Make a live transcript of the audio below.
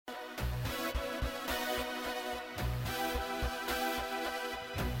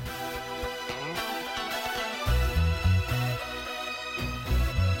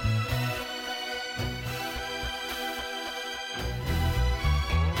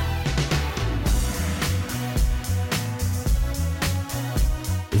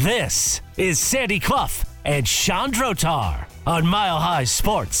This is Sandy Clough and Sean Drotar on Mile High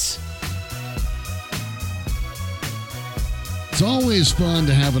Sports. It's always fun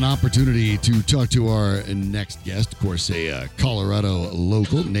to have an opportunity to talk to our next guest. Of course, a Colorado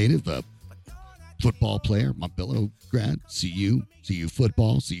local, native, football player, Montbello grad, CU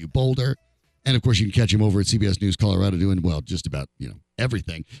football, CU Boulder. And, of course, you can catch him over at CBS News Colorado doing, well, just about,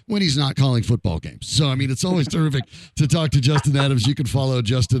 everything when he's not calling football games. So, I mean, it's always terrific to talk to Justin Adams. You can follow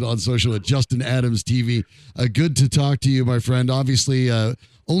Justin on social at Justin Adams TV. Good to talk to you, my friend. Obviously,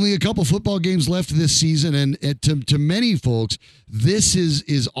 only a couple football games left this season, and to many folks, this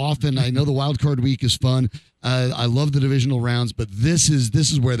is often. I know the wild card week is fun. I love the divisional rounds, but this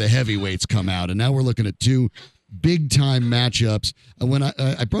is where the heavyweights come out, and now we're looking at two big-time matchups. When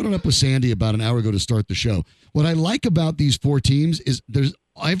I brought it up with Sandy about an hour ago to start the show, what I like about these four teams is there's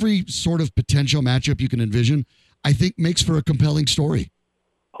every sort of potential matchup you can envision, I think makes for a compelling story.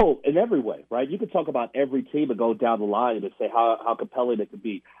 Oh, in every way, right? You could talk about every team and go down the line and say how compelling it could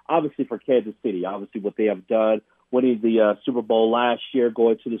be. Obviously for Kansas City, obviously what they have done, winning the Super Bowl last year,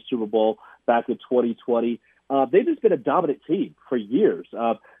 going to the Super Bowl back in 2020. They've just been a dominant team for years.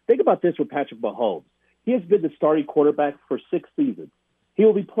 Think about this with Patrick Mahomes. He has been the starting quarterback for 6 seasons. He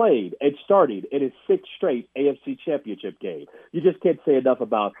will be played and starting in his 6th straight AFC Championship game. You just can't say enough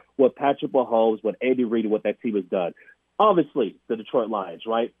about what Patrick Mahomes, what Andy Reid, and what that team has done. Obviously, the Detroit Lions,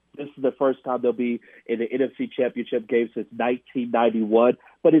 right? This is the first time they'll be in the NFC Championship game since 1991.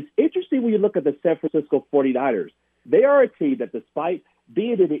 But it's interesting when you look at the San Francisco 49ers. They are a team that despite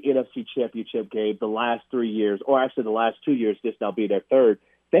being in the NFC Championship game the last 3 years, or actually the last 2 years, this now being their third,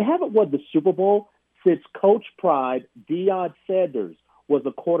 they haven't won the Super Bowl since Coach Pride, Deion Sanders, was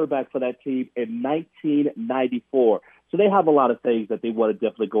the quarterback for that team in 1994. So they have a lot of things that they want to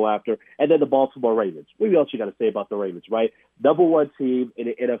definitely go after. And then the Baltimore Ravens. What else you got to say about the Ravens, right? Number one team in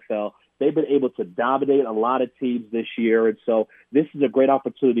the NFL. They've been able to dominate a lot of teams this year. And so this is a great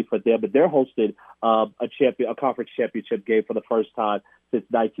opportunity for them. But they're hosting a conference championship game for the first time since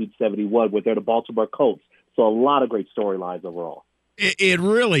 1971, where they're the Baltimore Colts. So a lot of great storylines overall. It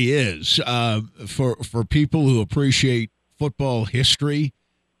really is. For people who appreciate football history,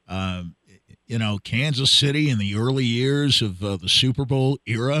 Kansas City in the early years of the Super Bowl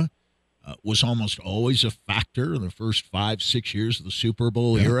era was almost always a factor in the first 5-6 years of the Super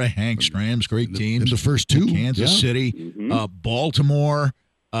Bowl era. Hank Stram's great teams. In the first two. Kansas City. Baltimore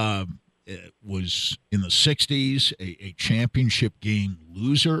was in the 60s a championship game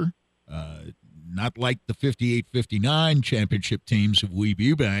loser. Not like the 58-59 championship teams of Weeb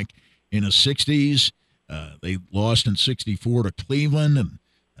Eubank in the 60s. They lost in 64 to Cleveland, and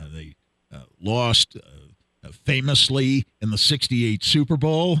they lost famously in the 68 Super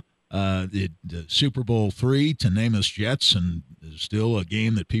Bowl, the Super Bowl III to Namath Jets, and is still a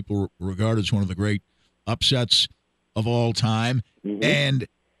game that people regard as one of the great upsets of all time. Mm-hmm. And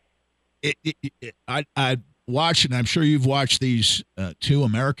I watched, and I'm sure you've watched these two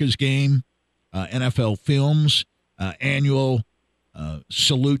America's Game NFL Films annual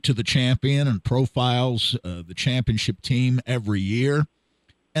salute to the champion and profiles the championship team every year.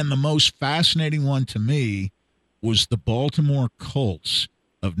 And the most fascinating one to me was the Baltimore Colts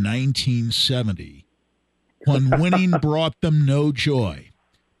of 1970, when winning brought them no joy,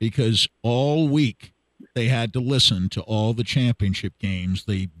 because all week they had to listen to all the championship games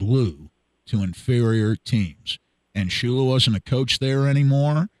they blew to inferior teams. And Shula wasn't a coach there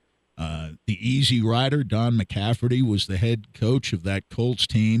anymore. The easy rider, Don McCafferty, was the head coach of that Colts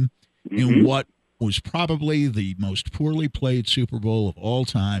team in what was probably the most poorly played Super Bowl of all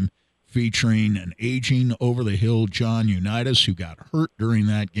time, featuring an aging over-the-hill John Unitas, who got hurt during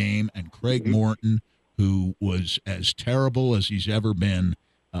that game, and Craig Morton, who was as terrible as he's ever been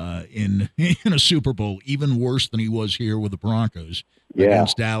in a Super Bowl, even worse than he was here with the Broncos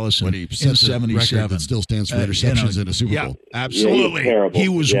against Dallas in 77. That still stands for interceptions in a Super Bowl. Absolutely. Yeah, he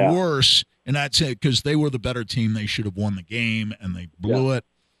was worse, and that's it, because they were the better team. They should have won the game, and they blew it.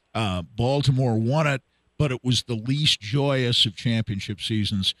 Baltimore won it, but it was the least joyous of championship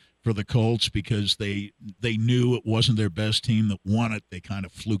seasons for the Colts, because they knew it wasn't their best team that won it. They kind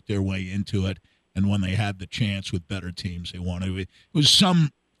of fluked their way into it, and when they had the chance with better teams, they won it. It was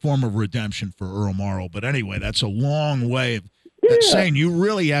some form of redemption for Earl Morrall. But anyway, that's a long way of saying you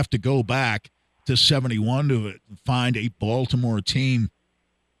really have to go back to 71 to find a Baltimore team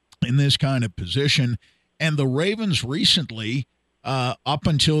in this kind of position. And the Ravens recently, up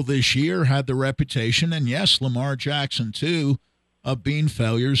until this year, had the reputation, and yes, Lamar Jackson too, of being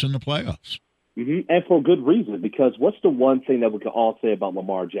failures in the playoffs. Mm-hmm. And for good reason, because what's the one thing that we can all say about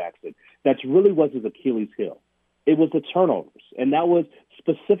Lamar Jackson? That's really was his Achilles heel. it was the turnovers, and that was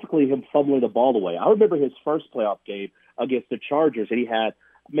specifically him fumbling the ball away. I remember his first playoff game against the Chargers, and he had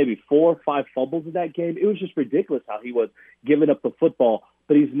maybe 4 or 5 fumbles in that game. It was just ridiculous how he was giving up the football,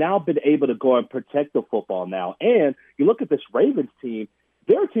 but he's now been able to go and protect the football now. And you look at this Ravens team,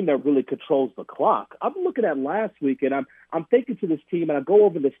 they're a team that really controls the clock. I'm looking at last week, and I'm thinking to this team, and I go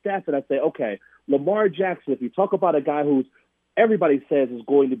over the stats, and I say, okay, Lamar Jackson, if you talk about a guy who's everybody says is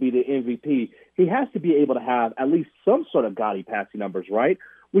going to be the MVP, he has to be able to have at least some sort of gaudy passing numbers, right?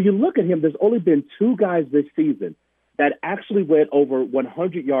 When you look at him, there's only been 2 guys this season that actually went over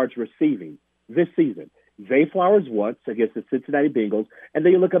 100 yards receiving this season. Zay Flowers once against the Cincinnati Bengals, and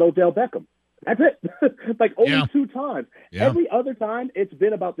then you look at Odell Beckham. That's it. Like only 2 times. Yeah. Every other time, it's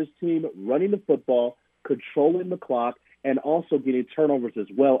been about this team running the football, controlling the clock, and also getting turnovers as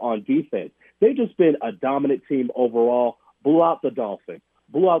well on defense. They've just been a dominant team overall. Blew out the Dolphins,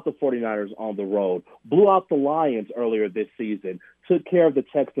 blew out the 49ers on the road, blew out the Lions earlier this season, took care of the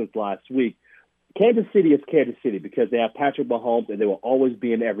Texans last week. Kansas City is Kansas City because they have Patrick Mahomes, and they will always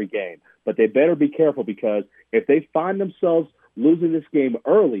be in every game. But they better be careful because if they find themselves losing this game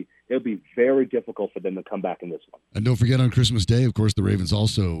early, it'll be very difficult for them to come back in this one. And don't forget, on Christmas Day, of course, the Ravens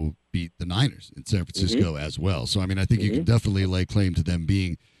also beat the Niners in San Francisco as well. So, I mean, I think you can definitely lay claim to them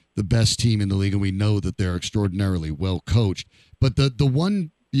being the best team in the league, and we know that they're extraordinarily well coached. But the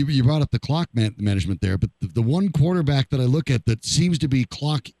one, you brought up the clock management there, but the one quarterback that I look at that seems to be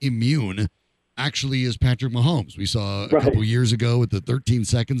clock immune actually is Patrick Mahomes. We saw a couple years ago with the 13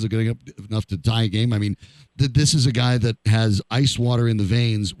 seconds of getting up enough to tie a game. I mean, this is a guy that has ice water in the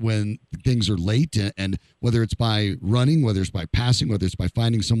veins when things are late, and whether it's by running, whether it's by passing, whether it's by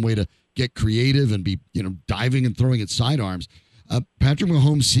finding some way to get creative and be, diving and throwing at sidearms. Patrick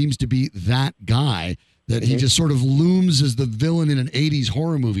Mahomes seems to be that guy that he just sort of looms as the villain in an 80s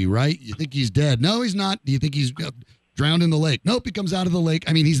horror movie, right? You think he's dead. No, he's not. Do you think he's drowned in the lake? Nope, he comes out of the lake.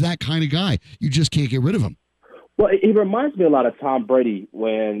 I mean, he's that kind of guy. You just can't get rid of him. Well, he reminds me a lot of Tom Brady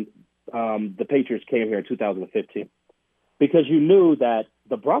when the Patriots came here in 2015, because you knew that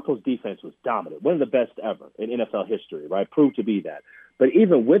the Broncos defense was dominant, one of the best ever in NFL history, right? Proved to be that. But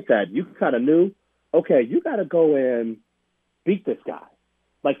even with that, you kind of knew, okay, you got to go and beat this guy.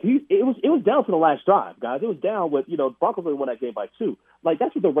 Like it was down to the last drive, guys. It was down with, Broncos only won that game by 2. Like,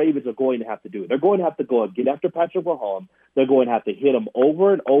 that's what the Ravens are going to have to do. They're going to have to go and get after Patrick Mahomes. They're going to have to hit him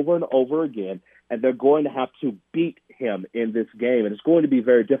over and over and over again, and they're going to have to beat him in this game. And it's going to be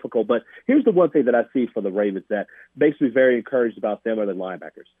very difficult. But here's the one thing that I see for the Ravens that makes me very encouraged about them are the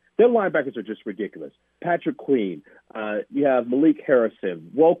linebackers. Their linebackers are just ridiculous. Patrick Queen, you have Malik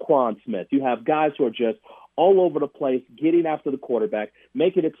Harrison, Roquan Smith. You have guys who are just all over the place, getting after the quarterback,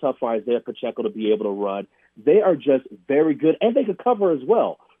 making it tough for Isaiah Pacheco to be able to run. They are just very good, and they can cover as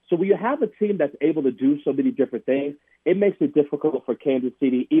well. So when you have a team that's able to do so many different things, it makes it difficult for Kansas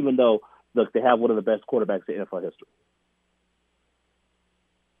City, even though, look, they have one of the best quarterbacks in NFL history.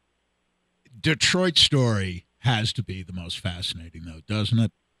 Detroit's story has to be the most fascinating, though, doesn't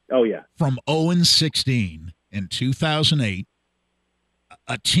it? Oh, yeah. From 0-16 in 2008,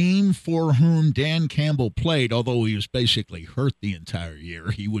 a team for whom Dan Campbell played, although he was basically hurt the entire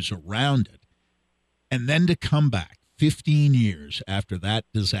year, he was around it. And then to come back 15 years after that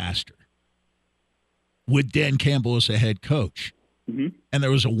disaster with Dan Campbell as a head coach. Mm-hmm. And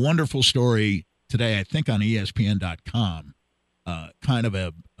there was a wonderful story today, I think on ESPN.com, kind of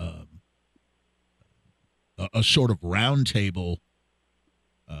a sort of roundtable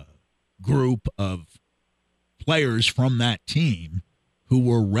group of players from that team who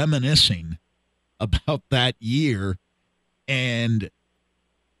were reminiscing about that year and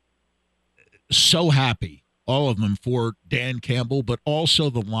so happy, all of them, for Dan Campbell, but also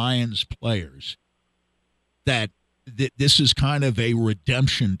the Lions players, that this is kind of a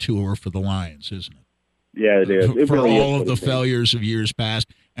redemption tour for the Lions, isn't it? Yeah, it is. It for really all is of the failures of years past,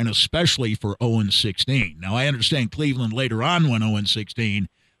 and especially for 0-16. Now, I understand Cleveland later on went 0-16,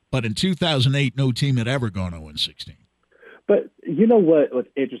 but in 2008, no team had ever gone 0-16. But you know what's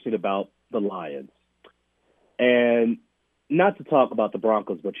interesting about the Lions? And not to talk about the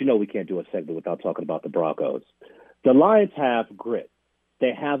Broncos, but we can't do a segment without talking about the Broncos. The Lions have grit.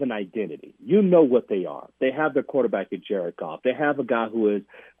 They have an identity. You know what they are. They have their quarterback in Jared Goff. They have a guy who is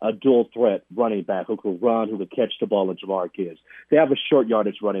a dual threat running back who can run, who can catch the ball in Jamar Gibbs. They have a short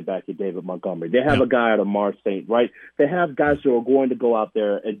yardage running back in David Montgomery. They have a guy at Amar Saint, right? They have guys who are going to go out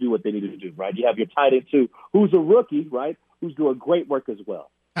there and do what they need to do, right? You have your tight end, too, who's a rookie, right, who's doing great work as well.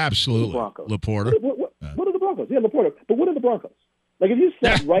 Absolutely. Laporta. What are the Broncos? Yeah, Laporta. But what are the Broncos? Like if you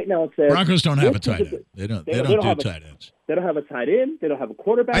sat right now and said Broncos don't have a this is tight end. They don't do tight ends. They don't have a tight end. They don't have a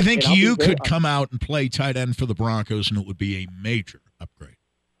quarterback. I think and you could come out and play tight end for the Broncos, and it would be a major upgrade.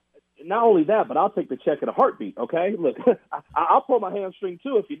 Not only that, but I'll take the check in a heartbeat, okay? Look, I'll pull my hamstring,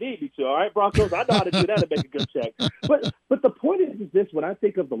 too, if you need me to, all right, Broncos? I know how to do that and make a good check. But the point is this, when I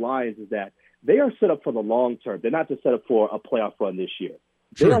think of the Lions, is that they are set up for the long term. They're not just set up for a playoff run this year.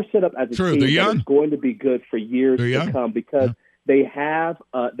 True. They are set up as a team that is going to be good for years to come because they have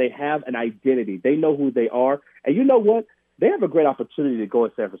an identity. They know who they are. And you know what? They have a great opportunity to go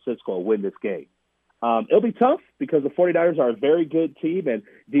in San Francisco and win this game. It'll be tough because the 49ers are a very good team, and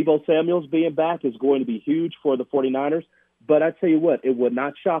Deebo Samuels being back is going to be huge for the 49ers. But I tell you what, it would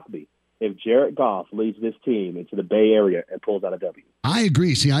not shock me if Jared Goff leads this team into the Bay Area and pulls out a W. I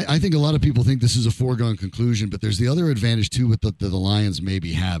agree. See, I think a lot of people think this is a foregone conclusion, but there's the other advantage, too, with the Lions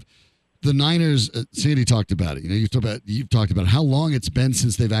maybe have. The Niners, Sandy talked about it. You know, you've talked about how long it's been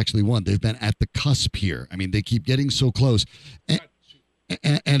since they've actually won. They've been at the cusp here. I mean, they keep getting so close.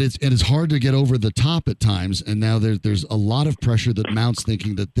 And it's hard to get over the top at times, and now there's a lot of pressure that mounts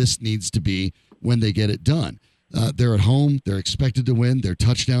thinking that this needs to be when they get it done. They're at home. They're expected to win. They're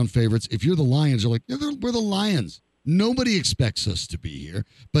touchdown favorites. If you're the Lions, you're like, we're the Lions. Nobody expects us to be here.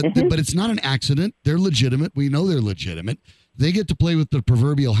 But it's not an accident. They're legitimate. We know they're legitimate. They get to play with the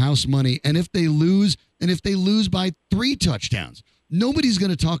proverbial house money, and if they lose by 3 touchdowns, nobody's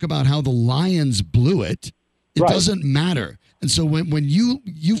going to talk about how the Lions blew it. It doesn't matter. And so when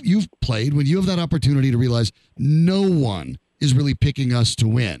you've played, when you have that opportunity to realize no one is really picking us to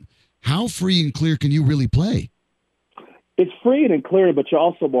win, how free and clear can you really play? It's free and clear, but you're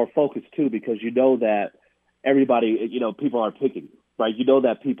also more focused too because you know that everybody, people are picking you, right? You know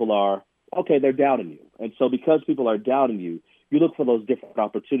that people are, they're doubting you. And so because people are doubting you, you look for those different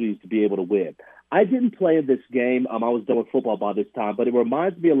opportunities to be able to win. I didn't play in this game. I was done with football by this time, but it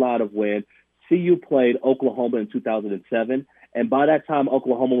reminds me a lot of when CU played Oklahoma in 2007, and by that time,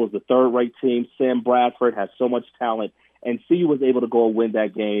 Oklahoma was the third-rate team. Sam Bradford has so much talent, and CU was able to go and win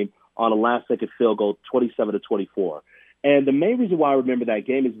that game on a last-second field goal, 27-24. And the main reason why I remember that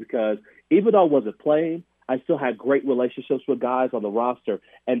game is because even though I wasn't playing, I still had great relationships with guys on the roster,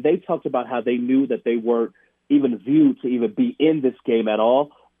 and they talked about how they knew that they weren't even viewed to even be in this game at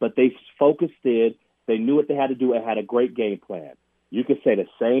all, but they focused in, they knew what they had to do, and had a great game plan. You could say the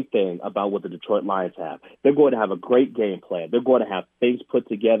same thing about what the Detroit Lions have. They're going to have a great game plan. They're going to have things put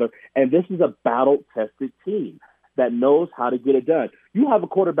together. And this is a battle-tested team that knows how to get it done. You have a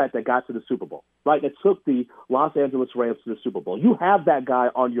quarterback that got to the Super Bowl, right, that took the Los Angeles Rams to the Super Bowl. You have that guy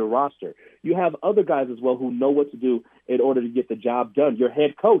on your roster. You have other guys as well who know what to do in order to get the job done. Your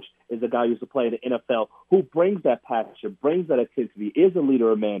head coach is a guy who used to play in the NFL who brings that passion, brings that intensity, is a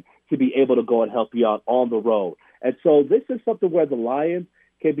leader of men to be able to go and help you out on the road. And so this is something where the Lions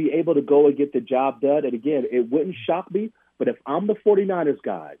can be able to go and get the job done. And, again, it wouldn't shock me, but if I'm the 49ers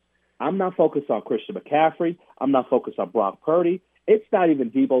guys, I'm not focused on Christian McCaffrey. I'm not focused on Brock Purdy. It's not even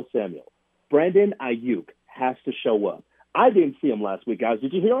Deebo Samuel. Brandon Ayuk has to show up. I didn't see him last week, guys.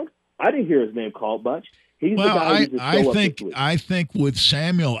 Did you hear him? I didn't hear his name called much. He's the guy who needs to show up this week. I think with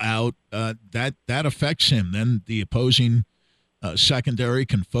Samuel out, that affects him. Then the opposing secondary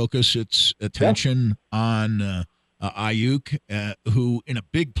can focus its attention on Ayuk, who in a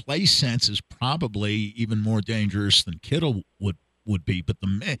big play sense is probably even more dangerous than Kittle would be. But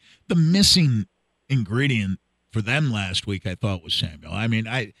the missing ingredient for them last week, I thought, was Samuel. I mean,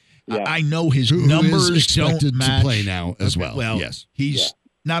 I know his numbers don't match. To play now as well. Well, yes, he's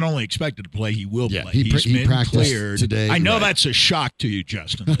not only expected to play, he will play. He been practiced cleared today. I know that's a shock to you,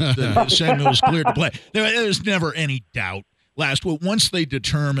 Justin. Samuel was cleared to play. There's never any doubt. Last week, once they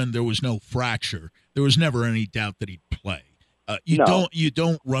determined there was no fracture, there was never any doubt that he'd play. You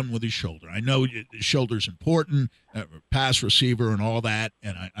don't run with his shoulder. I know his shoulder's important, pass receiver and all that,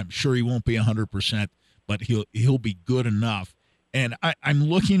 and I'm sure he won't be 100%, but he'll be good enough. And I'm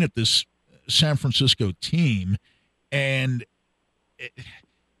looking at this San Francisco team, and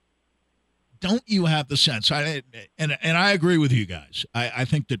don't you have the sense? And I agree with you guys. I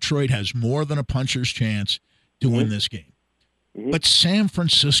think Detroit has more than a puncher's chance to win this game. Mm-hmm. But San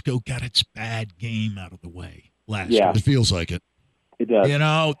Francisco got its bad game out of the way last week. It feels like it. It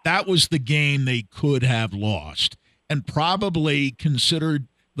does. That was the game they could have lost and probably considered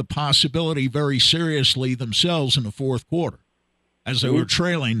the possibility very seriously themselves in the fourth quarter as they were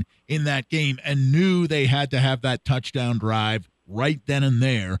trailing in that game and knew they had to have that touchdown drive right then and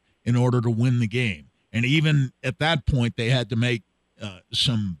there in order to win the game. And even at that point, they had to make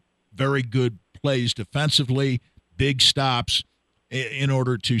some very good plays defensively, big stops in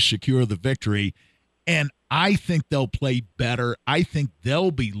order to secure the victory. And I think they'll play better. I think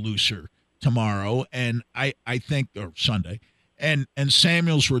they'll be looser tomorrow, and I think, or Sunday, and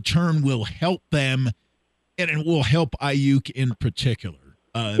Samuel's return will help them, and it will help Ayuk in particular.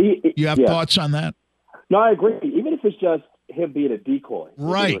 You have thoughts on that? No, I agree. Even if it's just him being a decoy,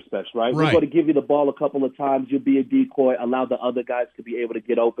 right? Respects, right? We're going to give you the ball a couple of times. You'll be a decoy. Allow the other guys to be able to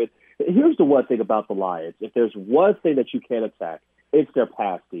get open. Here's the one thing about the Lions: if there's one thing that you can't attack, it's their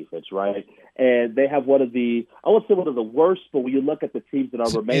pass defense, right? And they have one of the, I won't say one of the worst, but when you look at the teams that are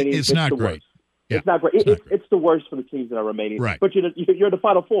remaining, it's not the great. Worst. Yeah, it's not great. It's the worst for the teams that are remaining. Right. But you're in the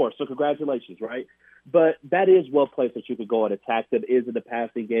Final Four, so congratulations, right? But that is one place that you could go and attack them, is in the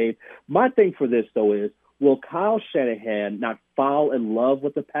passing game. My thing for this, though, is will Kyle Shanahan not fall in love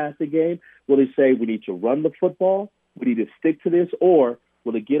with the passing game? Will he say we need to run the football, we need to stick to this, or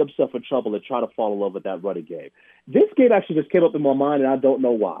will he get himself in trouble and try to fall in love with that running game? This game actually just came up in my mind, and I don't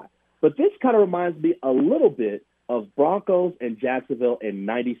know why. But this kind of reminds me a little bit of Broncos and Jacksonville in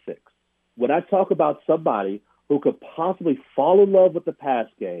 '96. When I talk about somebody who could possibly fall in love with the pass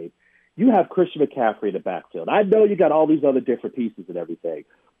game, you have Christian McCaffrey in the backfield. I know you got all these other different pieces and everything,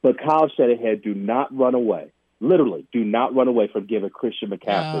 but Kyle Shanahan, do not run away. Literally, do not run away from giving Christian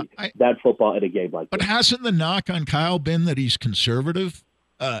McCaffrey that football in a game like that. But hasn't the knock on Kyle been that he's conservative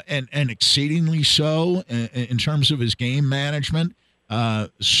and exceedingly so in terms of his game management?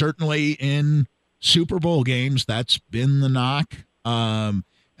 Certainly in Super Bowl games, that's been the knock.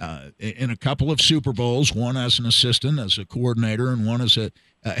 In a couple of Super Bowls, one as an assistant, as a coordinator, and one as a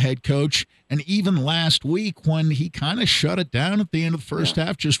head coach. And even last week when he kind of shut it down at the end of the first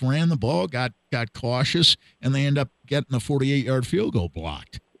half, just ran the ball, got cautious, and they end up getting a 48-yard field goal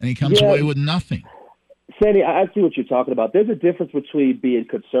blocked. And he comes away with nothing. Sandy, I see what you're talking about. There's a difference between being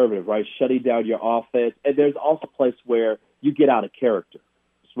conservative, right, shutting down your offense, and there's also a place where you get out of character,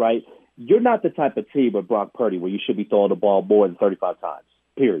 right? You're not the type of team with Brock Purdy where you should be throwing the ball more than 35 times.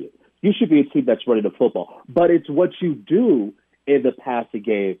 Period. You should be a team that's running the football. But it's what you do in the passing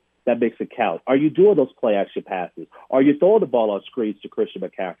game that makes it count. Are you doing those play-action passes? Are you throwing the ball on screens to Christian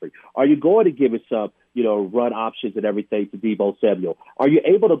McCaffrey? Are you going to give it some, run options and everything to Deebo Samuel? Are you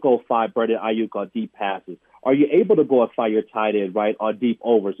able to go find Brandon Ayuk on deep passes? Are you able to go and find your tight end, right, on deep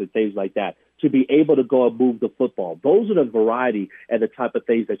overs and things like that, to be able to go and move the football? Those are the variety and the type of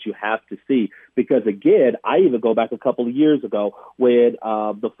things that you have to see. Because, again, I even go back a couple of years ago when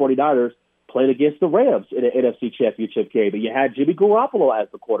the 49ers played against the Rams in an NFC Championship game, and you had Jimmy Garoppolo as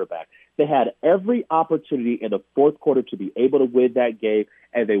the quarterback. They had every opportunity in the fourth quarter to be able to win that game,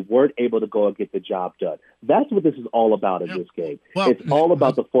 and they weren't able to go and get the job done. That's what this is all about in this game. Well, it's all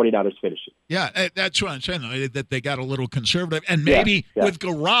about the 49ers finishing. Yeah, that's what I'm saying, though, that they got a little conservative. And maybe with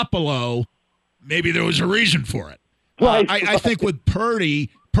Garoppolo, maybe there was a reason for it. Right. I think with Purdy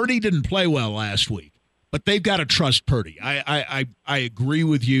didn't play well last week. But they've got to trust Purdy. I agree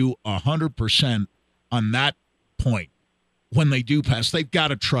with you 100% on that point. When they do pass, they've got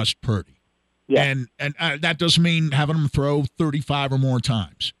to trust Purdy. Yeah. And that doesn't mean having them throw 35 or more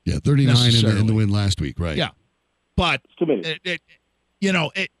times. Yeah, 39 in the win last week, right? Yeah. But, the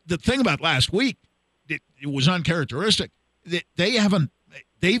thing about last week, it was uncharacteristic. They've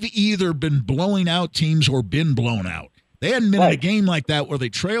either been blowing out teams or been blown out. They hadn't been in a game like that where they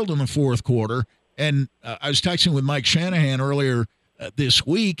trailed in the fourth quarter. And I was texting with Mike Shanahan earlier this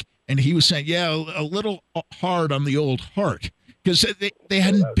week, and he was saying, a little hard on the old heart because they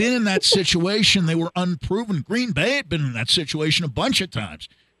hadn't been in that situation. They were unproven. Green Bay had been in that situation a bunch of times.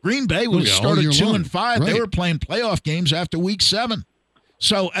 Green Bay was started 2-5. Right. They were playing playoff games after week 7.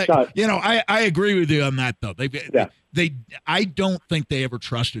 So, I agree with you on that, though. I don't think they ever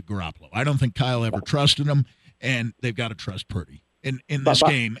trusted Garoppolo. I don't think Kyle ever trusted him, and they've got to trust Purdy in this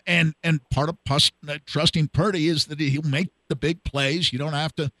game. And part of trusting Purdy is that he'll make the big plays. You don't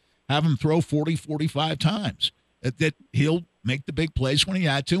have to have him throw 40, 45 times. That he'll make the big plays when he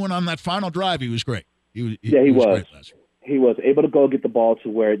had to. And on that final drive, he was great. He was great last week. He was able to go get the ball to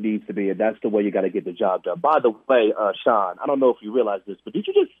where it needs to be, and that's the way you got to get the job done. By the way, Sean, I don't know if you realize this, but did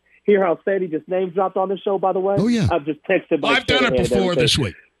you just hear how Sandy just name dropped on the show, by the way? Oh, yeah. I've just texted Mike I've done it before this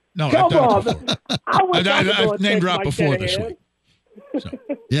week. No, I've done it before. I've name dropped before this week. So.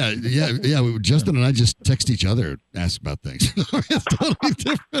 Yeah. Justin and I just text each other, ask about things. It's totally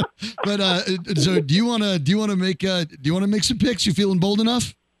different. But so, do you want to make some picks? You feeling bold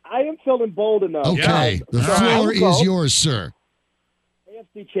enough? I am feeling bold enough. Okay, the floor is yours, sir.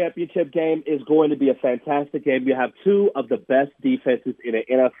 NFC Championship game is going to be a fantastic game. You have two of the best defenses in the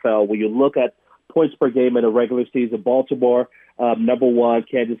NFL. When you look at points per game in a regular season, Baltimore number 1,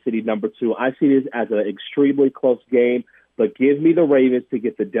 Kansas City number 2. I see this as an extremely close game. but give me the Ravens to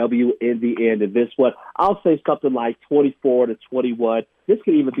get the W in the end. And this one, I'll say something like 24-21. This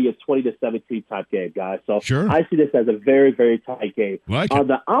could even be a 20-17 type game, guys. So sure. I see this as a very, very tight game. On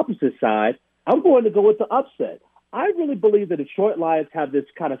the opposite side, I'm going to go with the upset. I really believe the Detroit Lions have this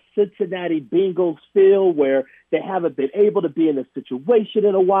kind of Cincinnati Bengals feel where they haven't been able to be in a situation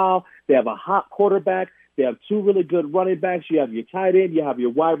in a while. They have a hot quarterback. They have two really good running backs. You have your tight end. You have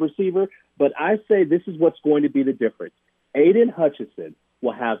your wide receiver. But I say this is what's going to be the difference. Aiden Hutchinson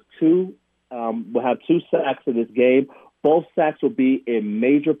will have two sacks in this game. Both sacks will be in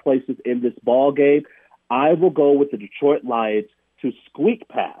major places in this ball game. I will go with the Detroit Lions to squeak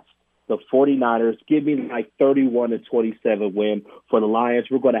past the 49ers. Give me like 31-27 win for the Lions.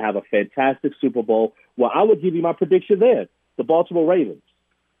 We're going to have a fantastic Super Bowl. Well, I would give you my prediction there. The Baltimore Ravens,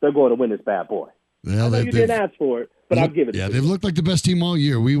 they're going to win this bad boy. Well, I know you didn't ask for it, but I'll give it to you. Yeah, they've looked like the best team all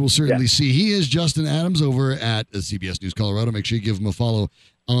year. We will certainly see. He is Justin Adams over at CBS News Colorado. Make sure you give him a follow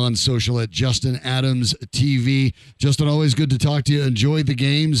on social at Justin Adams TV. Justin, always good to talk to you. Enjoy the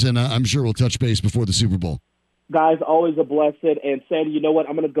games, and I'm sure we'll touch base before the Super Bowl. Guys, always a blessing. And Sandy, you know what?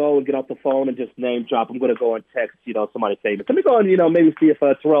 I'm going to go and get off the phone and just name drop. I'm going to go and text, somebody famous. Let me go and, maybe see if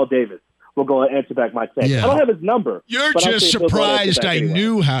Terrell Davis will go and answer back my text. Yeah. I don't have his number. You're just surprised I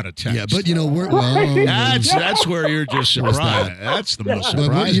knew how to text. Yeah, but, that's where you're just surprised. That's the most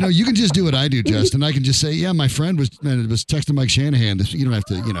surprising. But, you can just do what I do, Justin. I can just say, yeah, my friend was texting Mike Shanahan. You don't have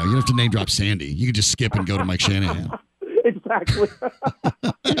to, you don't have to name drop Sandy. You can just skip and go to Mike Shanahan. Exactly.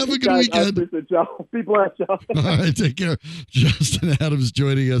 Have a good weekend. Be blessed, y'all. All right, take care. Justin Adams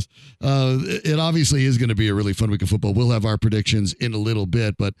joining us. It obviously is going to be a really fun week of football. We'll have our predictions in a little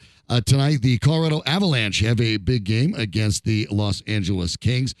bit, but tonight the Colorado Avalanche have a big game against the Los Angeles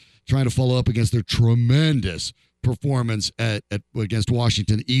Kings, trying to follow up against their tremendous performance against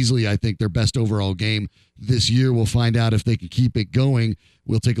Washington. Easily, I think, their best overall game this year. We'll find out if they can keep it going.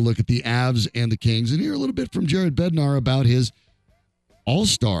 We'll take a look at the Avs and the Kings and hear a little bit from Jared Bednar about his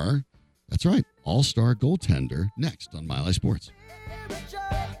all-star, that's right, all-star goaltender next on Mile High Sports.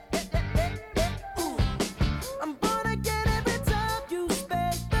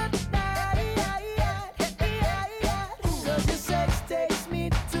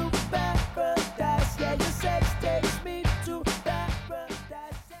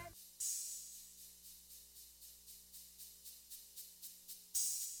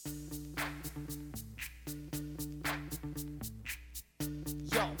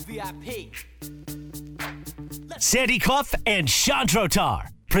 Sandy Clough and Chandrotar,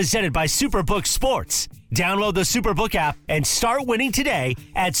 presented by Superbook Sports. Download the Superbook app and start winning today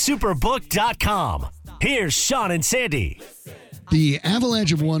at superbook.com. Here's Sean and Sandy. The Avalanche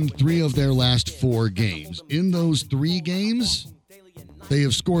have won 3 of their last 4 games. In those 3 games, they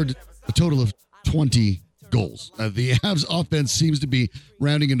have scored a total of 20 goals. The Avs offense seems to be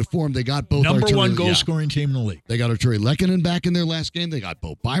rounding into form. They got both number one goal-scoring team in the league. They got Arturi Lehkonen back in their last game. They got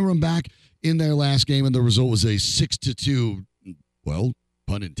Bo Byram back in their last game, and the result was a 6-2, well,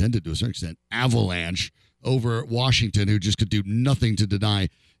 pun intended to a certain extent, avalanche over Washington, who just could do nothing to deny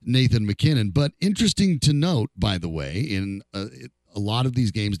Nathan McKinnon. But interesting to note, by the way, in a lot of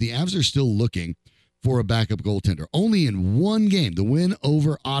these games, the Avs are still looking for a backup goaltender. Only in one game, the win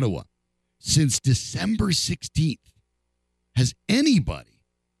over Ottawa, since December 16th, has anybody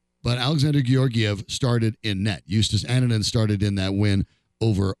but Alexander Georgiev started in net. Justus Annunen started in that win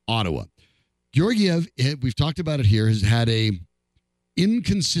over Ottawa. Georgiev, we've talked about it here, has had a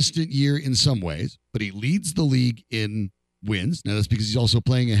inconsistent year in some ways, but he leads the league in wins. Now, that's because he's also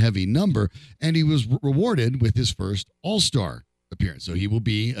playing a heavy number, and he was rewarded with his first All-Star appearance. So he will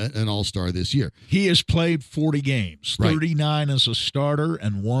be an All-Star this year. He has played 40 games, 39 as a starter,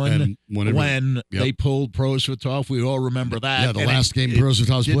 and one when they pulled Prosvetov. We all remember that. Yeah, the last game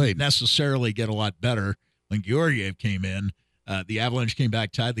Prosvetov's played. Didn't necessarily get a lot better when Georgiev came in. The Avalanche came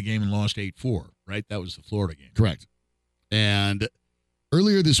back, tied the game, and lost 8-4, right? That was the Florida game. Correct. And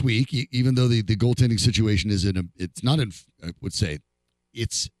earlier this week, even though the goaltending situation is it's not in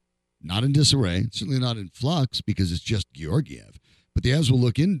disarray, it's certainly not in flux because it's just Georgiev. But the Avs will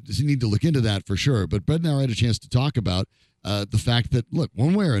need to look into that for sure. But Brett and I had a chance to talk about the fact that, look,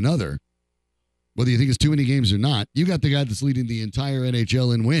 one way or another, whether you think it's too many games or not, you got the guy that's leading the entire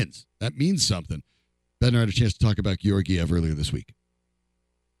NHL in wins. That means something. Ben had a chance to talk about Georgiev earlier this week.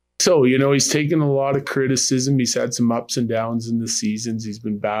 So, he's taken a lot of criticism. He's had some ups and downs in the seasons. He's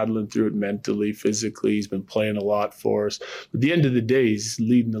been battling through it mentally, physically. He's been playing a lot for us. But at the end of the day, he's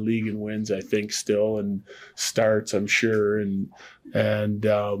leading the league in wins, I think, still, and starts, I'm sure. And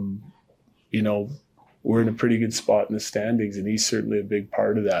we're in a pretty good spot in the standings, and he's certainly a big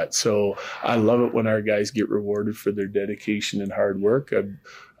part of that. So I love it when our guys get rewarded for their dedication and hard work.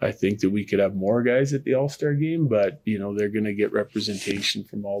 I think that we could have more guys at the All-Star game, but, they're going to get representation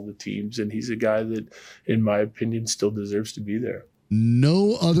from all the teams, and he's a guy that, in my opinion, still deserves to be there.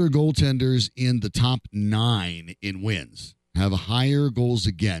 No other goaltenders in the top 9 in wins have higher goals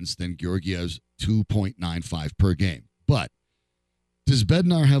against than Georgiev's 2.95 per game. But does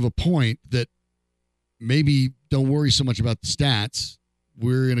Bednar have a point that maybe don't worry so much about the stats?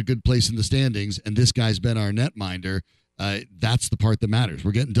 We're in a good place in the standings, and this guy's been our netminder. That's the part that matters.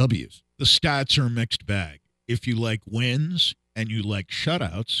 We're getting W's. The stats are a mixed bag. If you like wins and you like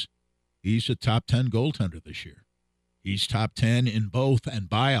shutouts, he's a top 10 goaltender this year. He's top 10 in both, and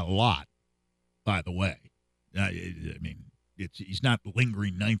by a lot, by the way. He's not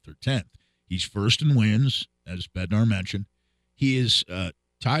lingering 9th or 10th. He's first in wins, as Bednar mentioned. He is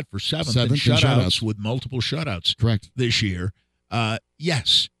tied for seventh in shutouts with multiple shutouts. Correct. This year.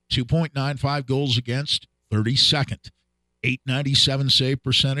 Yes, 2.95 goals against, 32nd. 897 save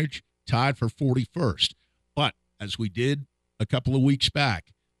percentage, tied for 41st. But as we did a couple of weeks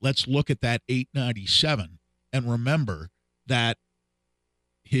back, let's look at that 897 and remember that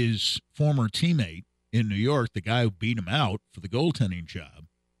his former teammate in New York, the guy who beat him out for the goaltending job,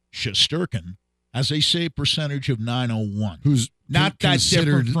 Shesterkin, has a save percentage of 901. Who's not that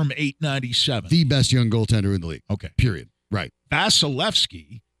different from 897. The best young goaltender in the league. Okay. Period. Right.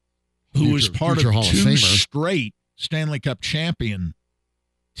 Vasilevsky, who is part of Hall of 2 Famer. straight Stanley Cup champion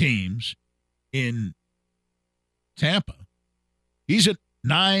teams in Tampa, he's at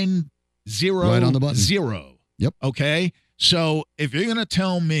 9-0-0. Right on the button. Yep. Okay? So if you're going to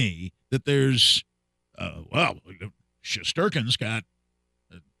tell me that there's, Shesterkin's got,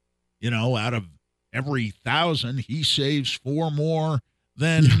 out of every 1,000, he saves 4 more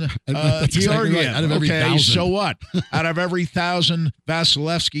than that's exactly right. Out of every 1,000. So what? Out of every 1,000,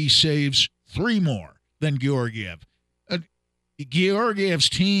 Vasilevsky saves 3 more than Georgiev. Georgiev's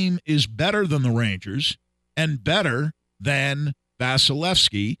team is better than the Rangers and better than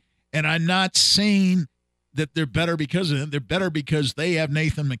Vasilevsky, and I'm not saying that they're better because of them. They're better because they have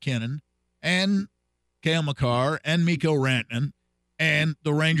Nathan McKinnon and Cale Makar and Mikko Rantanen, and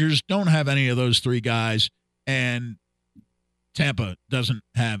the Rangers don't have any of those 3 guys, and Tampa doesn't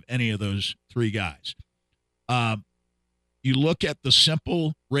have any of those 3 guys. You look at the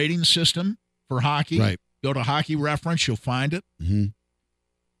simple rating system for hockey. Right. Go to Hockey Reference. You'll find it. Mm-hmm.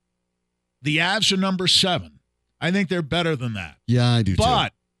 The Avs are number 7. I think they're better than that. Yeah, I do too.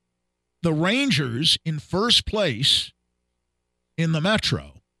 But the Rangers in first place in the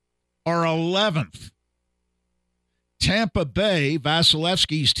Metro are 11th. Tampa Bay,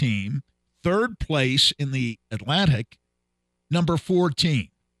 Vasilevsky's team, 3rd place in the Atlantic, number 14.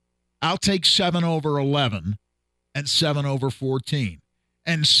 I'll take 7 over 11 and 7 over 14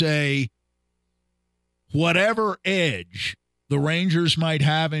 and say whatever edge the Rangers might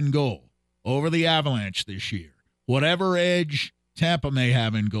have in goal over the Avalanche this year, whatever edge Tampa may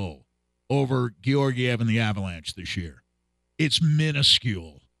have in goal over Georgiev and the Avalanche this year, it's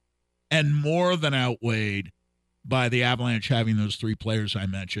minuscule and more than outweighed by the Avalanche having those 3 players I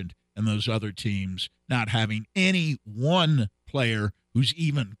mentioned and those other teams not having any one player who's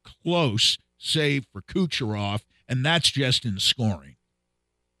even close, save for Kucherov, and that's just in scoring.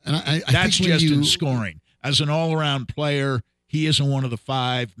 And I that's think just in scoring. As an all-around player, he isn't one of the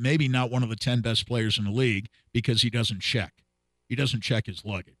 5, maybe not one of the 10 best players in the league because he doesn't check. He doesn't check his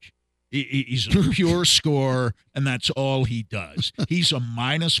luggage. He's a pure scorer, and that's all he does. He's a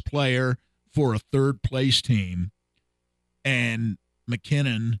minus player for a 3rd-place team, and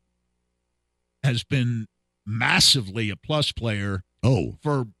McKinnon has been massively a plus player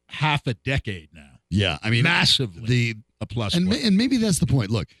for half a decade now. Yeah, I mean, massively a plus player. And maybe that's the point.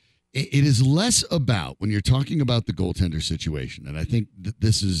 Look, it is less about when you're talking about the goaltender situation, and I think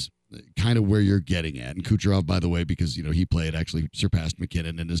this is kind of where you're getting at. And Kucherov, by the way, because he played, actually surpassed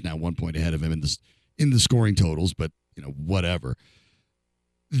McKinnon and is now 1 point ahead of him in the scoring totals. But whatever.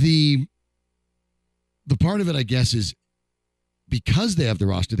 The part of it, I guess, is because they have the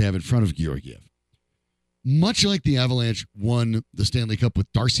roster they have in front of Georgiev. Much like the Avalanche won the Stanley Cup with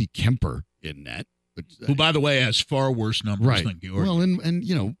Darcy Kemper in net. Who, by the way, has far worse numbers than Georgiev. Well,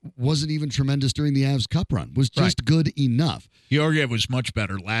 and wasn't even tremendous during the Avs Cup run. Was just good enough. Georgiev was much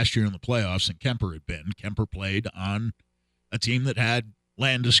better last year in the playoffs than Kemper had been. Kemper played on a team that had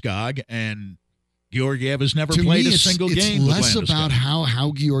Landeskog, and Georgiev has never played a single game. It's less about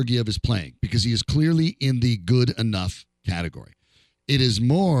how Georgiev is playing, because he is clearly in the good enough category. It is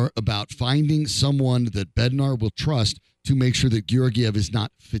more about finding someone that Bednar will trust to make sure that Georgiev is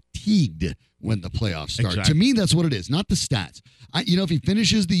not fatigued when the playoffs start. Exactly. To me, that's what it is, not the stats. If he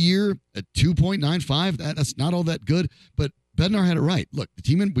finishes the year at 2.95, that's not all that good. But Bednar had it right. Look,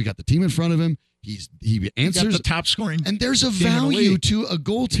 we got the team in front of him. He answers. He got the top scoring. And there's a value to a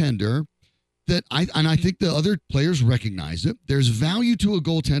goaltender that I think the other players recognize it. There's value to a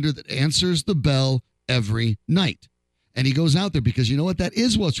goaltender that answers the bell every night. And he goes out there because you know what? That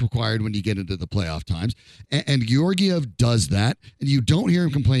is what's required when you get into the playoff times. And Georgiev does that. And you don't hear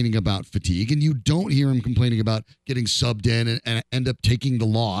him complaining about fatigue. And you don't hear him complaining about getting subbed in and end up taking the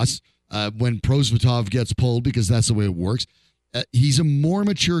loss when Prosvetov gets pulled, because that's the way it works. He's a more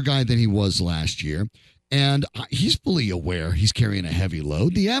mature guy than he was last year. And he's fully aware he's carrying a heavy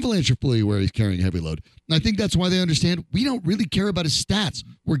load. The Avalanche are fully aware he's carrying a heavy load. And I think that's why they understand we don't really care about his stats.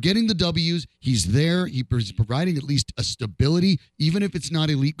 We're getting the W's. He's there. He's providing at least a stability, even if it's not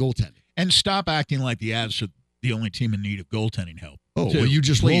elite goaltending. And stop acting like the Avs are the only team in need of goaltending help. Oh, well, you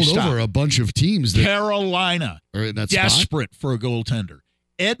just rolled over a bunch of teams. Carolina, are in that desperate for a goaltender.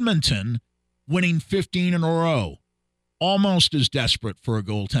 Edmonton, winning 15 in a row. Almost as desperate for a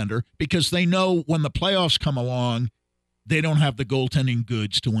goaltender because they know when the playoffs come along, they don't have the goaltending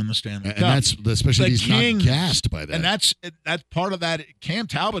goods to win the Stanley Cup. And that's especially he's not gassed by that. And that's part of that. Cam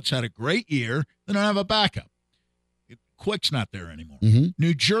Talbot's had a great year. They don't have a backup. Quick's not there anymore. Mm-hmm.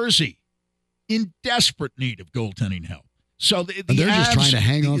 New Jersey, in desperate need of goaltending help. So they're just trying to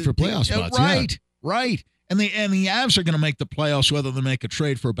hang on for playoff spots. Right. And the Avs are going to make the playoffs whether they make a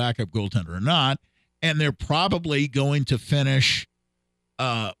trade for a backup goaltender or not. And they're probably going to finish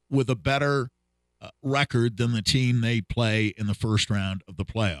with a better record than the team they play in the first round of the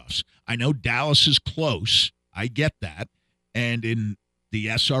playoffs. I know Dallas is close. I get that. And in the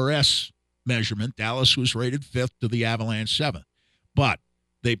SRS measurement, Dallas was rated 5th to the Avalanche 7th. But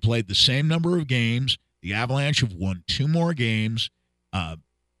they played the same number of games. The Avalanche have won 2 more games.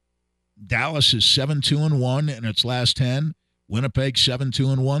 Dallas is 7-2-1 in its last 10. Winnipeg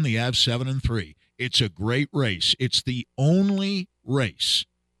 7-2-1. The Avs 7-3. It's a great race. It's the only race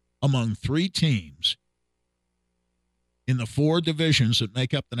among 3 teams in the 4 divisions that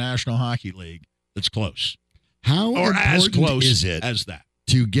make up the National Hockey League that's close. How as important close is it as that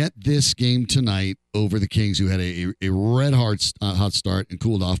to get this game tonight over the Kings, who had a red hot start and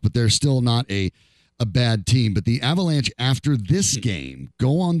cooled off, but they're still not a bad team. But the Avalanche, after this game,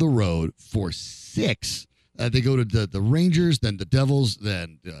 go on the road for 6. They go to the Rangers, then the Devils,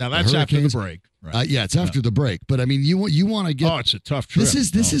 then now that's the after the Hurricanes. break. Right. Yeah, it's after the break. But I mean, you want to get. Oh, it's a tough trip.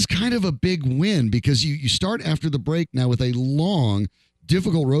 This is kind of a big win because you start after the break now with a long,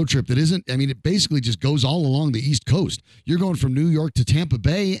 difficult road trip that isn't. I mean, it basically just goes all along the East Coast. You're going from New York to Tampa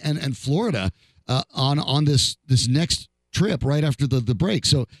Bay and Florida on this next trip right after the break.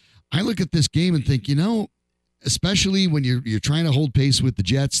 So I look at this game and think, especially when you're trying to hold pace with the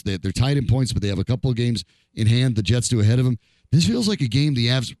Jets, they're tied in points, but they have a couple of games in hand. The Jets do ahead of them. This feels like a game the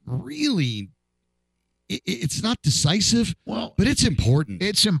Avs really. It's not decisive, but it's important.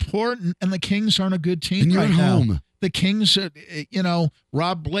 It's important, and the Kings aren't a good team and you're right at home. now. The Kings,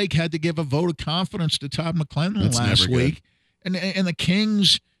 Rob Blake had to give a vote of confidence to Todd McClellan last week. And the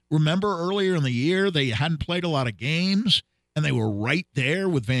Kings, remember earlier in the year, they hadn't played a lot of games, and they were right there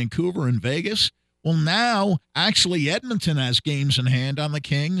with Vancouver and Vegas. Well, now, actually, Edmonton has games in hand on the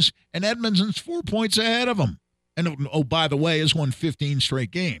Kings, and Edmonton's 4 points ahead of them. And, by the way, has won 15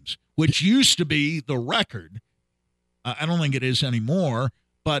 straight games, which used to be the record. I don't think it is anymore,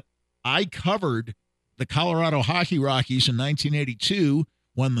 but I covered the Colorado Hockey Rockies in 1982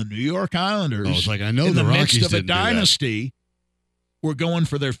 when the New York Islanders, I know in the Rockies midst of a dynasty, were going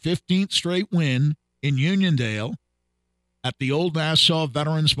for their 15th straight win in Uniondale at the old Nassau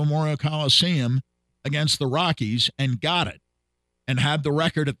Veterans Memorial Coliseum against the Rockies and got it and had the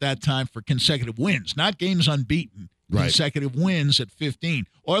record at that time for consecutive wins, not games unbeaten, consecutive wins at 15.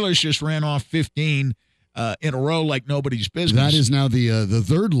 Oilers just ran off 15 in a row like nobody's business. That is now the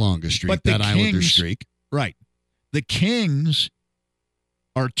third longest streak, that Islander streak. Right. The Kings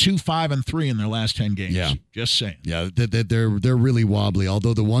are 2-5-3 in their last 10 games. Yeah. Just saying. Yeah, they're really wobbly.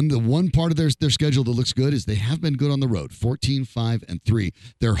 Although the one part of their schedule that looks good is they have been good on the road. 14-5-3.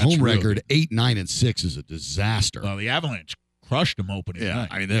 Their home record 8-9-6 is a disaster. Well, the Avalanche crushed them opening night.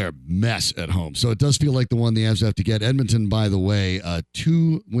 I mean, they're a mess at home. So it does feel like the one the Avs have to get. Edmonton, by the way,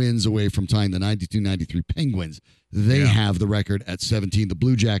 2 wins away from tying the 92-93 Penguins. They have the record at 17. The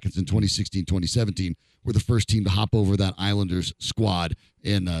Blue Jackets in 2016-2017 were the first team to hop over that Islanders squad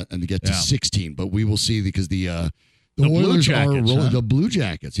and to get to 16. But we will see because the Oilers are rolling. The Blue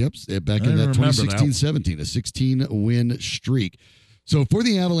Jackets, back in that 2016-17, a 16-win streak. So for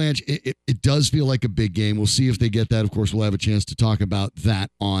the Avalanche, it does feel like a big game. We'll see if they get that. Of course, we'll have a chance to talk about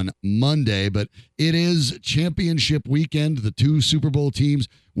that on Monday. But it is championship weekend. The two Super Bowl teams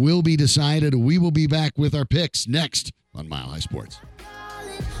will be decided. We will be back with our picks next on Mile High Sports.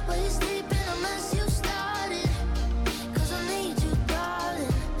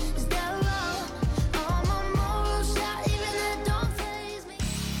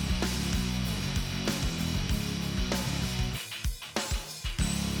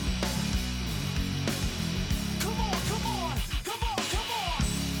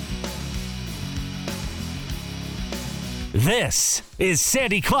 This is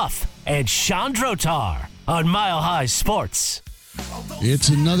Sandy Clough and Chandrotar on Mile High Sports. It's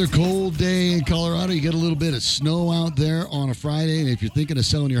another cold day in Colorado. You get a little bit of snow out there on a Friday, and if you're thinking of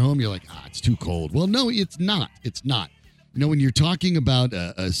selling your home, you're like, it's too cold. Well, no, it's not. It's not. You know, when you're talking about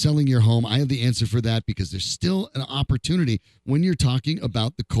selling your home, I have the answer for that because there's still an opportunity when you're talking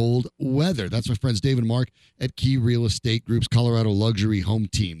about the cold weather. That's my friends Dave and Mark at Key Real Estate Group's Colorado Luxury Home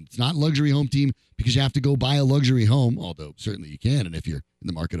Team. It's not Luxury Home Team because you have to go buy a luxury home, although certainly you can. And if you're in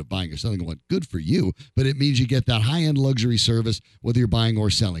the market of buying or selling one, good for you. But it means you get that high-end luxury service whether you're buying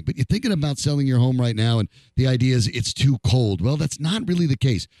or selling. But you're thinking about selling your home right now, and the idea is it's too cold. Well, that's not really the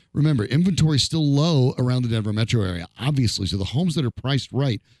case. Remember, inventory is still low around the Denver metro area, obviously. So the homes that are priced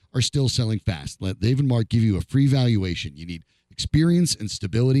right are still selling fast. Let Dave and Mark give you a free valuation. You need experience and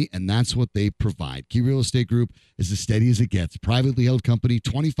stability, and that's what they provide. Key Real Estate Group is as steady as it gets. Privately held company,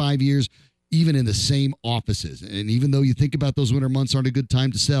 25 years, even in the same offices. And even though you think about those winter months aren't a good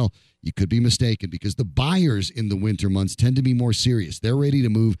time to sell, you could be mistaken because the buyers in the winter months tend to be more serious. They're ready to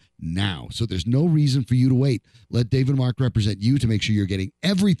move now. So there's no reason for you to wait. Let Dave and Mark represent you to make sure you're getting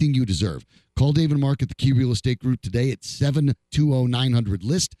everything you deserve. Call Dave and Mark at the Key Real Estate Group today at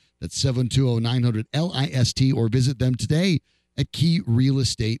 720-900-LIST. That's 720-900-LIST, or visit them today at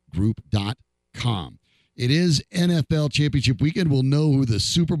keyrealestategroup.com. It is NFL Championship weekend. We'll know who the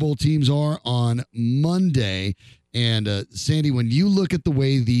Super Bowl teams are on Monday. And Sandy, when you look at the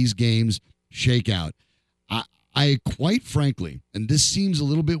way these games shake out, I quite frankly, and this seems a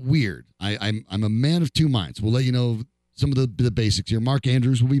little bit weird, I'm a man of two minds. We'll let you know some of the basics here. Mark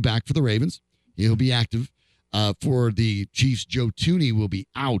Andrews will be back for the Ravens. He'll be active. For the Chiefs, Joe Thuney will be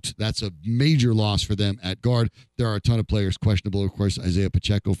out. That's a major loss for them at guard. There are a ton of players questionable. Of course, Isaiah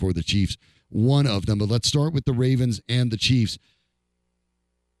Pacheco for the Chiefs, one of them. But let's start with the Ravens and the Chiefs.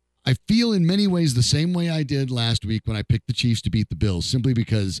 I feel in many ways the same way I did last week when I picked the Chiefs to beat the Bills, simply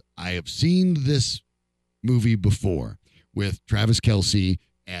because I have seen this movie before with Travis Kelce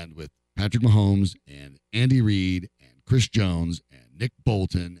and with Patrick Mahomes and Andy Reid and Chris Jones and Nick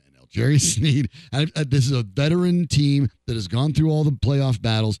Bolton and Jerry Sneed. This is a veteran team that has gone through all the playoff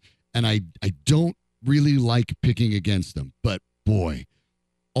battles, and I don't really like picking against them. But, boy,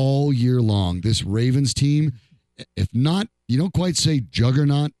 all year long, this Ravens team, if not, you don't quite say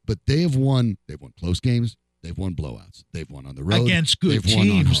juggernaut, but they have won. They've won close games. They've won blowouts. They've won on the road. Against good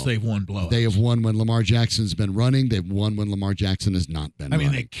teams, they've won blowouts. They have won when Lamar Jackson's been running. They've won when Lamar Jackson has not been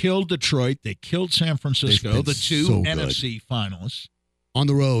running. They killed Detroit. They killed San Francisco, the two NFC finalists. On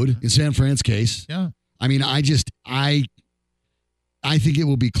the road, in San Fran's case. Yeah. I mean, I think it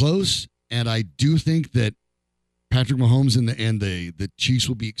will be close, and I do think that Patrick Mahomes and the Chiefs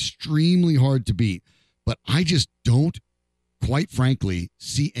will be extremely hard to beat. But I just don't, quite frankly,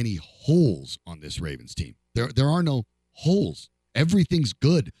 see any holes on this Ravens team. There are no holes. Everything's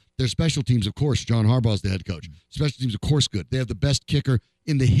good. Their special teams, of course, John Harbaugh's the head coach. Special teams, of course, good. They have the best kicker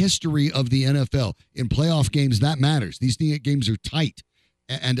in the history of the NFL. In playoff games, that matters. These games are tight.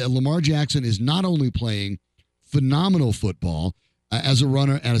 And Lamar Jackson is not only playing phenomenal football as a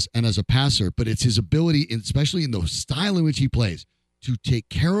runner and as a passer, but it's his ability, especially in the style in which he plays, to take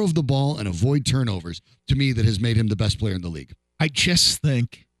care of the ball and avoid turnovers, to me, that has made him the best player in the league. I just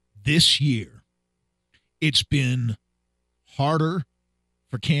think this year it's been harder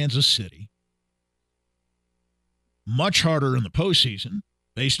for Kansas City, much harder in the postseason,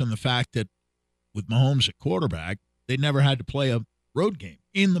 based on the fact that with Mahomes at quarterback, they never had to play a road game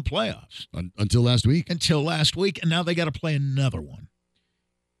in the playoffs. Until last week. And now they got to play another one.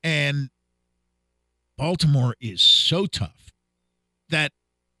 And Baltimore is so tough that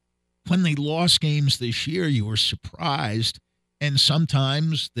when they lost games this year, you were surprised, and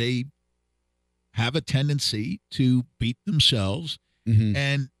sometimes they have a tendency to beat themselves,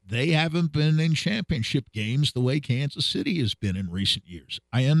 and they haven't been in championship games the way Kansas City has been in recent years.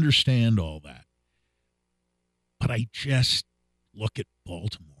 I understand all that. But I just look at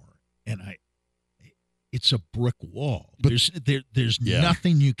Baltimore, and it's a brick wall. But there's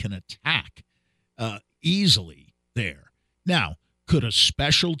nothing you can attack easily there. Now, Could a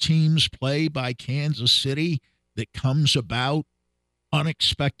special teams play by Kansas City that comes about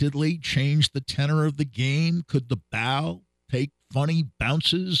unexpectedly change the tenor of the game? Could the bow take funny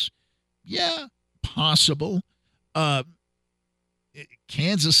bounces? Yeah, possible.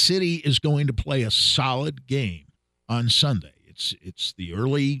 Kansas City is going to play a solid game on Sunday. It's the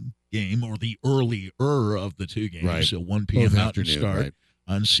early game, or the earlier of the two games, right. So 1 p.m. Both Mountain afternoon, start right.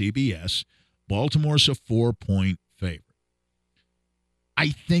 on CBS. Baltimore's a 4-point favorite. I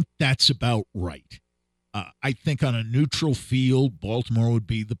think that's about right. I think on a neutral field, Baltimore would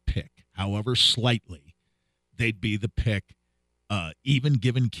be the pick. However, slightly, they'd be the pick, even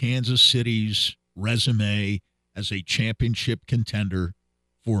given Kansas City's resume as a championship contender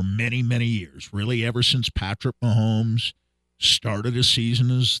for many, many years, really ever since Patrick Mahomes started a season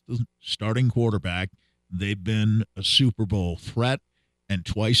as the starting quarterback. They've been a Super Bowl threat and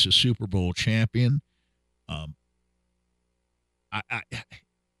twice a Super Bowl champion.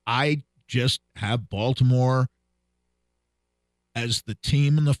 I just have Baltimore as the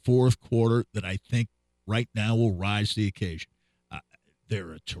team in the fourth quarter that I think right now will rise to the occasion.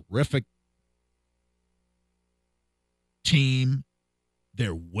 They're a terrific team.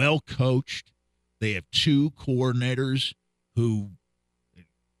 They're well coached. They have two coordinators who,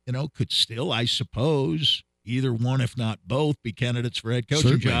 could still, I suppose, either one, if not both, be candidates for head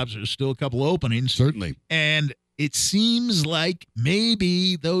coaching jobs. There's still a couple openings. Certainly. And it seems like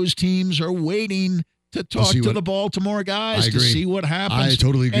maybe those teams are waiting to talk to the Baltimore guys to see what happens. I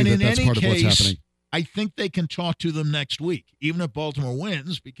totally agree and that's part of what's happening. I think they can talk to them next week, even if Baltimore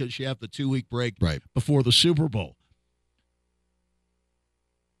wins, because you have the 2-week break before the Super Bowl.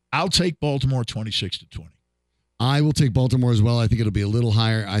 I'll take Baltimore 26-20. I will take Baltimore as well. I think it'll be a little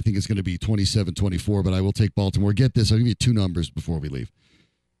higher. I think it's going to be 27-24, but I will take Baltimore. Get this. I'll give you two numbers before we leave.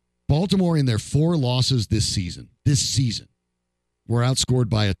 Baltimore, in their 4 losses this season, were outscored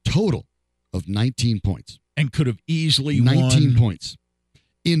by a total of 19 points. And could have easily 19 points.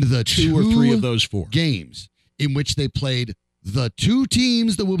 In the 2 or 3 of those 4 games in which they played the two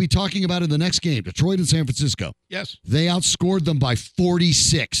teams that we'll be talking about in the next game, Detroit and San Francisco. Yes. They outscored them by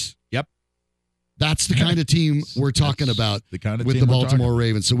 46. Yep. That's the kind of team we're talking about the kind of with team the Baltimore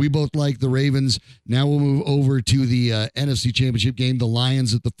Ravens. So we both like the Ravens. Now we'll move over to the NFC Championship game, the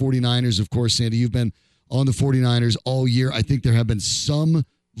Lions at the 49ers. Of course, Sandy, you've been on the 49ers all year. I think there have been some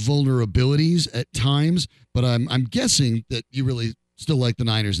vulnerabilities at times, but I'm guessing that you really still like the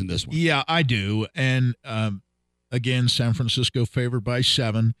Niners in this one. Yeah, I do. And again, San Francisco favored by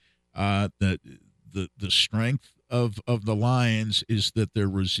 7. The strength of the Lions is that they're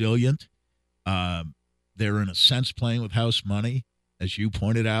resilient. They're in a sense playing with house money, as you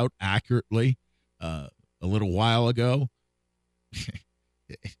pointed out accurately a little while ago.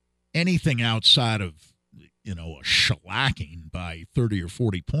 Anything outside of a shellacking by 30 or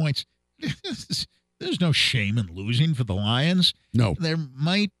 40 points, there's no shame in losing for the Lions. No. There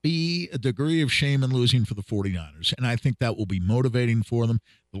might be a degree of shame in losing for the 49ers, and I think that will be motivating for them.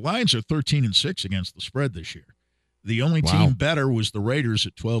 The Lions are 13-6 against the spread this year. The only team better was the Raiders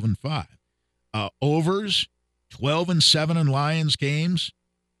at 12-5. Overs, 12-7 in Lions games.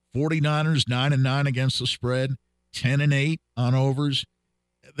 49ers 9-9 against the spread, 10-8 on overs.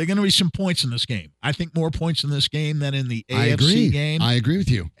 There are going to be some points in this game. I think more points in this game than in the AFC game. I agree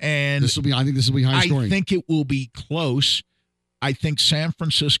with you. And I think this will be high scoring. I think it will be close. I think San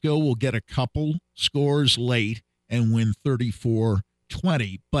Francisco will get a couple scores late and win 34-20,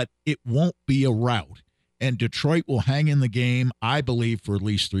 but it won't be a rout. And Detroit will hang in the game, I believe, for at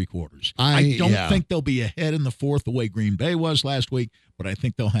least 3 quarters. I don't think they'll be ahead in the fourth the way Green Bay was last week, but I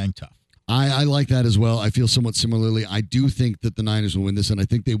think they'll hang tough. I like that as well. I feel somewhat similarly. I do think that the Niners will win this, and I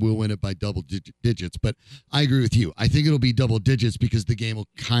think they will win it by double digits. But I agree with you. I think it'll be double digits because the game will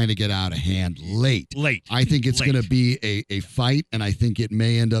kind of get out of hand late. I think it's going to be a fight, and I think it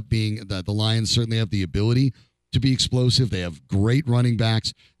may end up being that the Lions certainly have the ability to be explosive. They have great running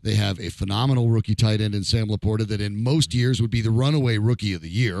backs. They have a phenomenal rookie tight end in Sam Laporta that in most years would be the runaway rookie of the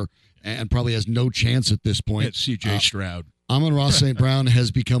year and probably has no chance at this point. It's C.J. Stroud. Amon-Ra St. Brown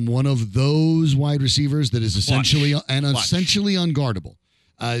has become one of those wide receivers that is essentially unguardable.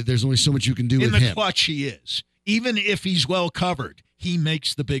 There's only so much you can do with him. In the clutch, he is. Even if he's well covered, he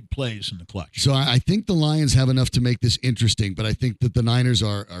makes the big plays in the clutch. So I think the Lions have enough to make this interesting, but I think that the Niners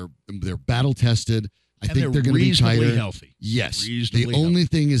they're battle-tested. I think they're going to be tighter. Healthy. Yes. The only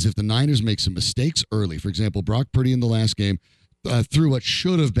thing is if the Niners make some mistakes early, for example, Brock Purdy in the last game threw what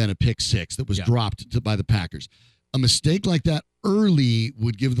should have been a pick 6 that was dropped by the Packers. A mistake like that early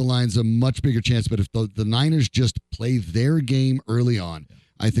would give the Lions a much bigger chance, but if the Niners just play their game early on,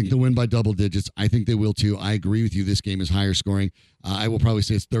 I think they'll win by double digits. I think they will too. I agree with you. This game is higher scoring. I will probably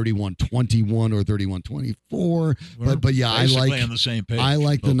say it's 31-21 or 31-24. But yeah, I like on the same page. I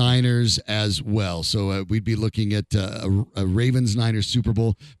like the Niners as well. So we'd be looking at a Ravens-Niners Super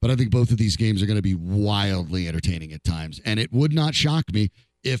Bowl. But I think both of these games are going to be wildly entertaining at times. And it would not shock me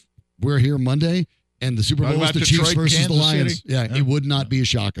if we're here Monday and the Super Bowl is the Chiefs versus the Lions. Yeah, it would not be a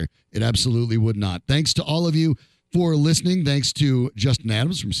shocker. It absolutely would not. Thanks to all of you for listening. Thanks to Justin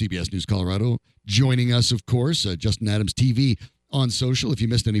Adams from CBS News Colorado joining us, of course. Justin Adams TV on social. If you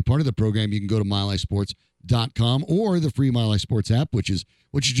missed any part of the program, you can go to milehighsports.com or the free Mile High Sports app, which is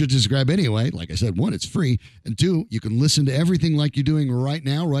what you should just grab anyway. Like I said, one, it's free. And two, you can listen to everything like you're doing right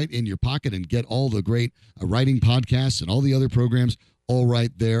now, right in your pocket, and get all the great writing podcasts and all the other programs all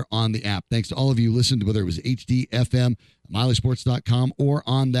right there on the app. Thanks to all of you who listened, whether it was HD, FM, milehighsports.com, or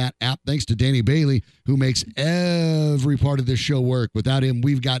on that app. Thanks to Danny Bailey, who makes every part of this show work. Without him,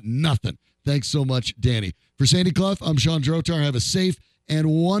 we've got nothing. Thanks so much, Danny. For Sandy Clough, I'm Sean Drotar. Have a safe and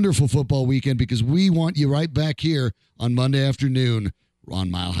wonderful football weekend, because we want you right back here on Monday afternoon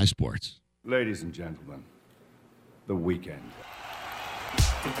on Mile High Sports. Ladies and gentlemen, the weekend.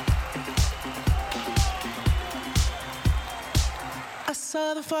 I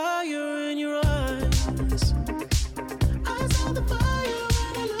saw the fire in your eyes. I saw the fire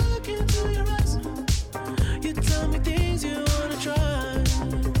when I look into your eyes. You tell me things you wanna try.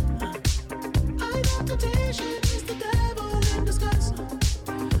 I know temptation is the devil in disguise.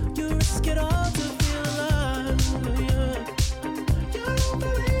 You risk it all to feel alive. Yeah. You're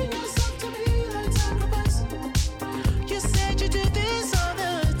offering yourself to me like sacrifice. You said you do this all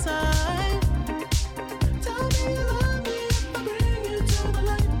the time. Tell me you love me if I bring you to the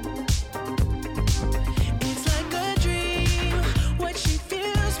light. It's like a dream what she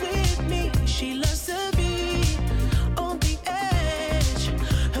feels with me. She loves to be on the edge.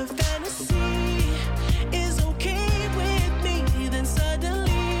 Her fantasy is okay with me. Then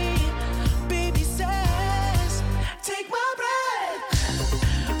suddenly, baby says, take my breath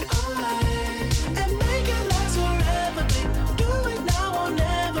away and make it last forever, babe. Do it now or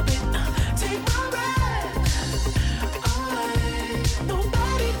never, babe. Take my breath away.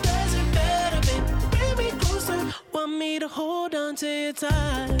 Nobody does it better, babe. Bring me closer. Want me to hold on to you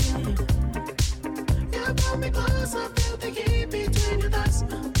tight.